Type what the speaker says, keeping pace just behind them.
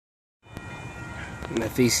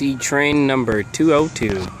FEC train number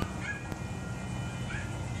 202.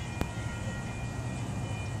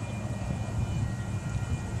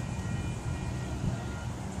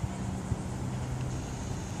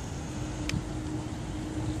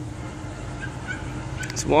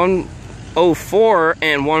 It's 104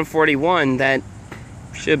 and 141 that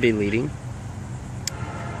should be leading.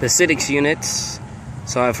 The ECH units,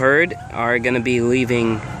 so I've heard, are going to be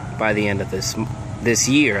leaving by the end of this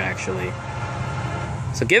year, actually.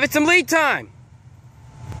 So give it some lead time.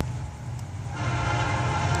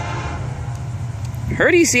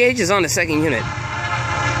 Heard ECH is on the second unit.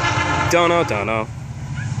 Don't know.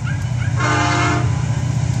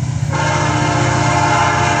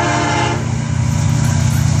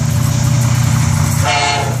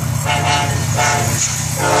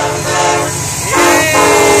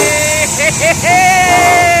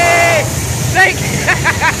 Hey!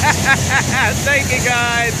 Thank you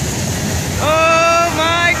guys. Oh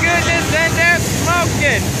my goodness, and they're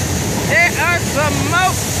smoking. They are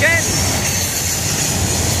smoking.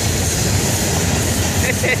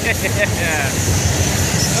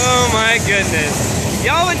 Oh my goodness.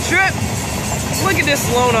 Y'all a trip? Look at this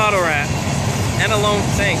lone auto wrap and a lone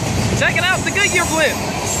tank. Check it out, the Goodyear blimp.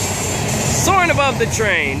 Soaring above the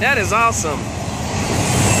train. That is awesome.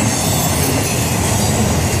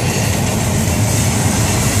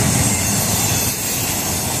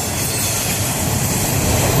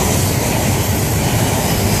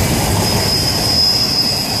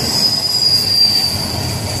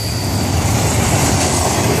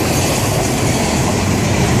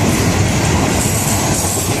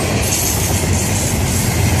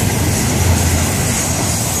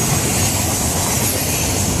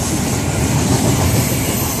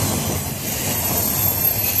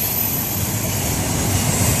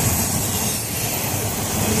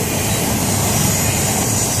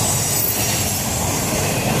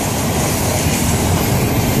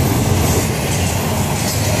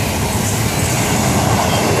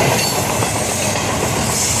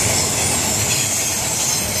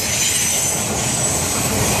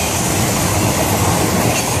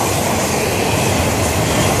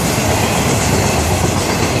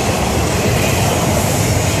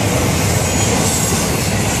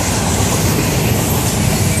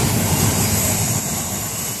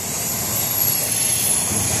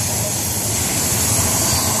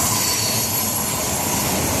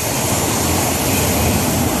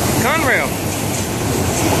 Conrail.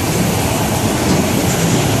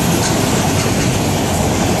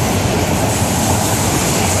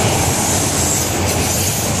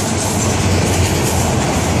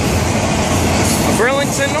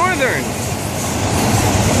 Burlington Northern.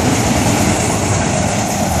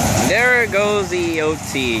 There goes the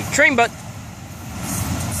OT. Train butt.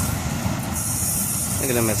 Look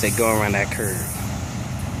at them as they go around that curve.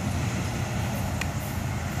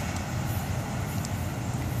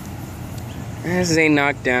 As they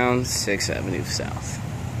knock down 6th Avenue South.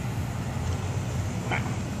 Wow.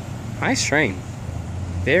 Nice train.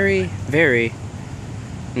 Very, very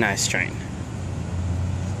nice train.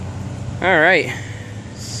 Alright.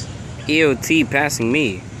 EOT passing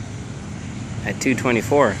me at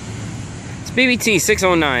 224. It's BBT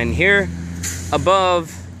 609 here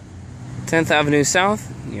above 10th Avenue South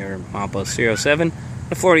near milepost 307,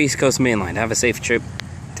 the Florida East Coast Main Line. Have a safe trip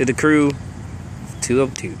to the crew of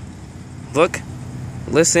 202. Look,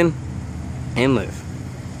 listen, and live.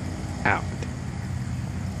 Out.